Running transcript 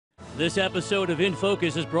This episode of In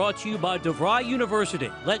Focus is brought to you by DeVry University.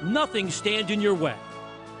 Let nothing stand in your way.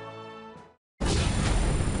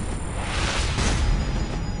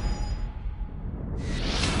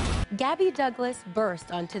 Gabby Douglas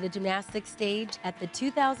burst onto the gymnastics stage at the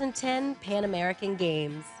 2010 Pan American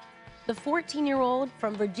Games. The 14-year-old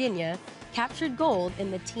from Virginia captured gold in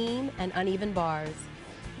the team and uneven bars,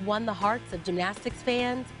 won the hearts of gymnastics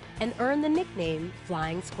fans, and earned the nickname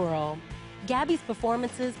Flying Squirrel. Gabby's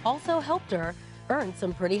performances also helped her earn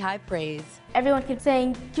some pretty high praise. Everyone kept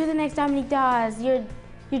saying, "You're the next Dominique Dawes, you're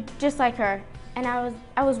just like her." And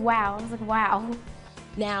I was wow, I was like, wow.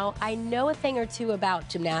 Now, I know a thing or two about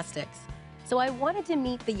gymnastics, so I wanted to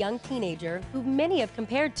meet the young teenager who many have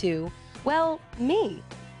compared to, well, me.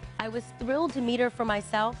 I was thrilled to meet her for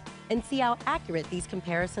myself and see how accurate these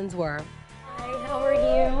comparisons were. Hi, how are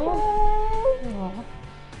you? Aww.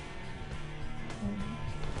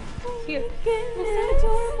 Cute. You're so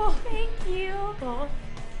adorable. Thank you. Aww.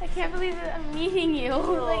 I can't believe that I'm meeting you.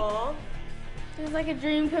 Like, it was like a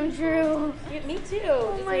dream come true. Me too.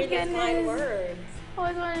 Oh just my goodness. Kind words. I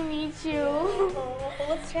always want to meet you. Oh, well,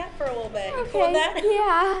 let's chat for a little bit. You Okay. cool with that?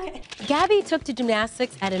 Yeah. Okay. Gabby took to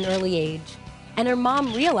gymnastics at an early age, and her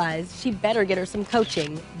mom realized she better get her some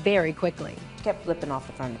coaching very quickly. She kept flipping off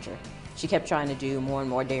the furniture. She kept trying to do more and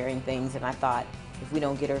more daring things, and I thought, if we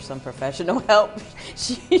don't get her some professional help,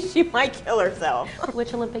 she might kill herself.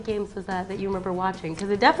 Which Olympic Games was that you remember watching?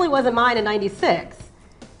 Because it definitely wasn't mine in '96.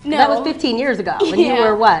 No. That was 15 years ago, when you Yeah.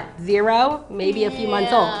 were what, 0? Maybe a few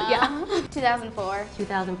months old. Yeah. 2004.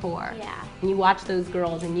 2004. Yeah. And you watched those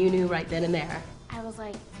girls and you knew right then and there. I was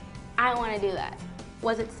like, I want to do that.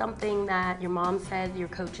 Was it something that your mom said, your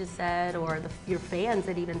coaches said, or your fans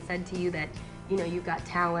had even said to you that, you know, you've got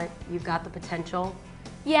talent, you've got the potential?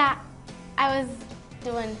 Yeah, I was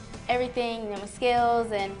doing everything, you know, my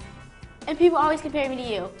skills, and people always compare me to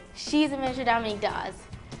you. She's a miniature Dominique Dawes.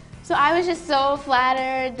 So I was just so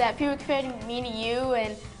flattered that people compared me to you,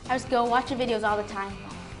 and I would go watch your videos all the time.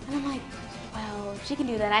 And I'm like, well, if she can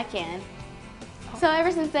do that, I can. So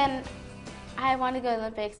ever since then, I wanted to go to the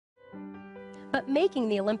Olympics. But making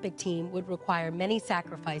the Olympic team would require many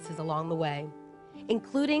sacrifices along the way,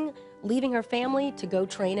 including leaving her family to go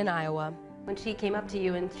train in Iowa. When she came up to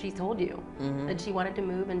you and she told you that she wanted to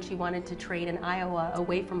move and she wanted to train in Iowa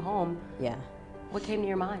away from home, Yeah. what came to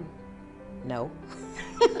your mind? No.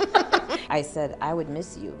 I said, I would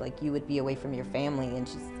miss you, like you would be away from your family. And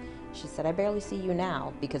she said, I barely see you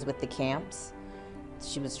now, because with the camps,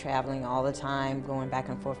 she was traveling all the time, going back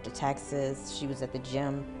and forth to Texas. She was at the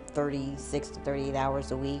gym 36 to 38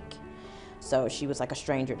 hours a week. So she was like a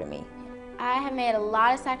stranger to me. I have made a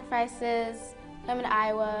lot of sacrifices coming to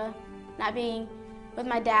Iowa, not being with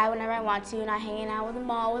my dad whenever I want to, not hanging out with the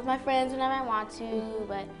mall with my friends whenever I want to,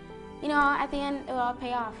 but you know, at the end it will all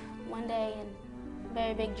pay off one day, and a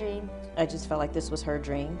very big dream. I just felt like this was her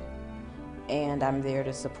dream, and I'm there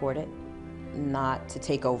to support it, not to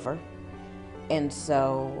take over. And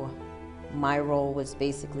so my role was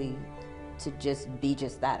basically to just be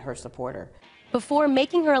just that, her supporter. Before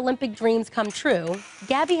making her Olympic dreams come true,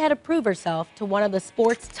 Gabby had to prove herself to one of the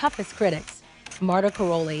sport's toughest critics, Marta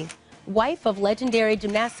Karolyi, wife of legendary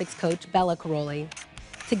gymnastics coach Bella Karolyi.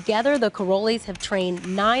 Together, the Karolyis have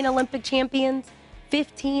trained 9 Olympic champions,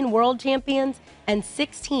 15 world champions, and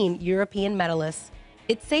 16 European medalists.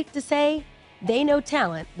 It's safe to say they know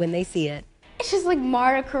talent when they see it. It's just like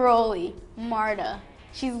Marta Karolyi. Marta.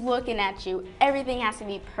 She's looking at you. Everything has to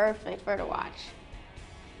be perfect for her to watch.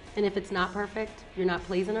 And if it's not perfect, you're not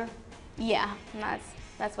pleasing her? Yeah,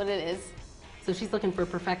 that's what it is. So she's looking for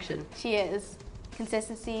perfection. She is.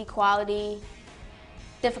 Consistency, quality,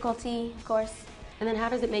 difficulty, of course. And then how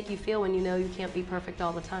does it make you feel when you know you can't be perfect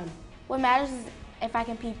all the time? What matters is if I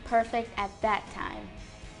can be perfect at that time.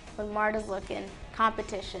 When Marta's looking,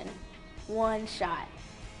 competition, one shot.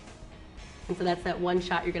 And so that's that one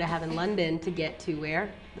shot you're going to have in London to get to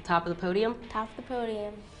where? The top of the podium? Top of the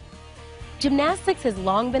podium. Gymnastics has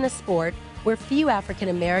long been a sport where few African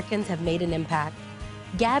Americans have made an impact.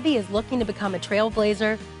 Gabby is looking to become a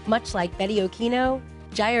trailblazer, much like Betty Okino,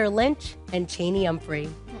 Jair Lynch, and Cheney Humphrey.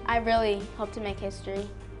 I really hope to make history.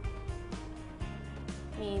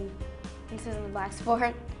 I mean, this isn't a black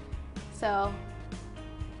sport, so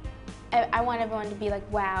I want everyone to be like,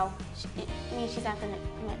 wow, she's African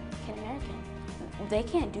American. They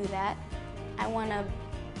can't do that. I want to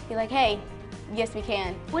be like, hey, yes we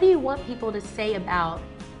can. What do you want people to say about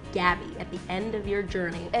Gabby at the end of your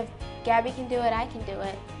journey? If Gabby can do it, I can do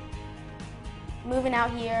it. Moving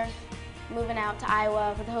out here, moving out to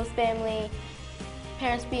Iowa with the host family,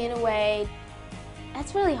 parents being away,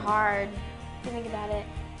 that's really hard if you think about it.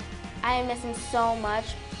 I am missing so much,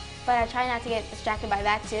 but I try not to get distracted by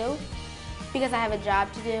that too, because I have a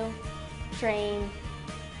job to do, train.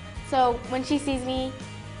 So when she sees me,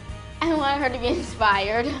 I want her to be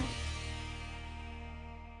inspired.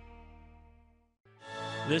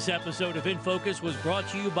 This episode of In Focus was brought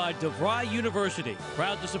to you by DeVry University,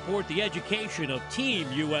 proud to support the education of Team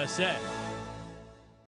USA.